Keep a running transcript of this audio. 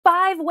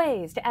5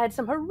 ways to add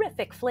some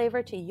horrific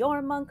flavor to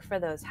your monk for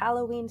those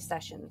Halloween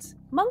sessions.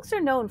 Monks are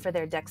known for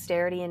their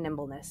dexterity and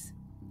nimbleness.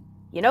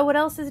 You know what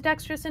else is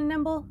dexterous and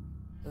nimble?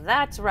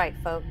 That's right,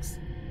 folks.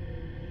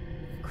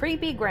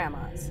 Creepy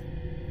grandmas,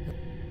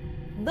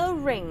 the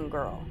ring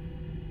girl,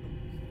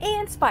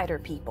 and spider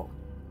people.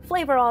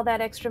 Flavor all that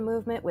extra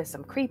movement with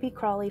some creepy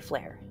crawly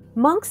flair.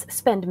 Monks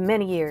spend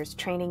many years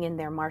training in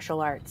their martial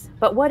arts,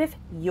 but what if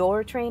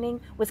your training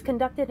was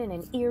conducted in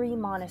an eerie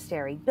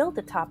monastery built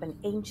atop an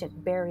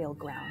ancient burial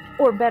ground?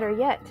 Or better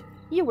yet,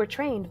 you were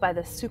trained by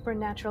the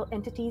supernatural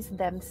entities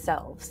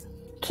themselves.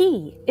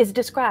 Ki is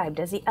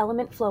described as the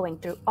element flowing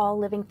through all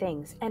living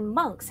things, and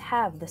monks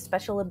have the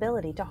special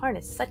ability to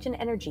harness such an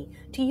energy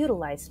to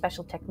utilize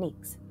special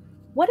techniques.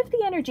 What if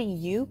the energy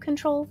you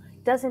control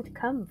doesn't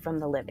come from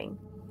the living?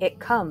 It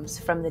comes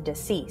from the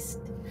deceased.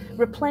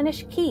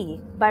 Replenish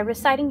Ki by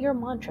reciting your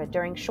mantra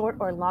during short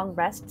or long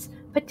rests,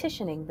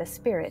 petitioning the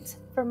spirits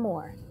for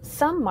more.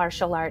 Some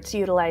martial arts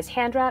utilize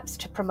hand wraps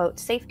to promote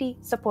safety,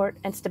 support,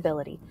 and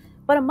stability,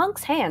 but a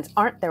monk's hands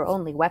aren't their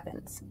only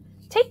weapons.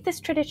 Take this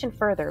tradition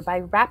further by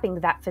wrapping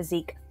that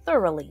physique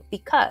thoroughly,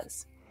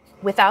 because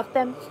without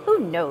them, who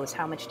knows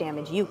how much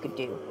damage you could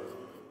do.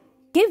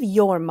 Give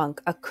your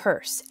monk a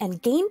curse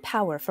and gain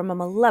power from a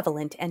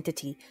malevolent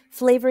entity,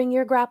 flavoring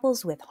your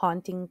grapples with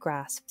haunting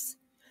grasps.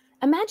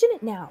 Imagine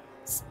it now,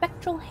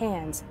 spectral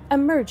hands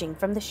emerging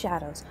from the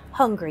shadows,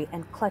 hungry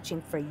and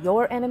clutching for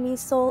your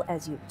enemy's soul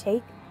as you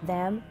take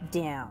them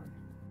down.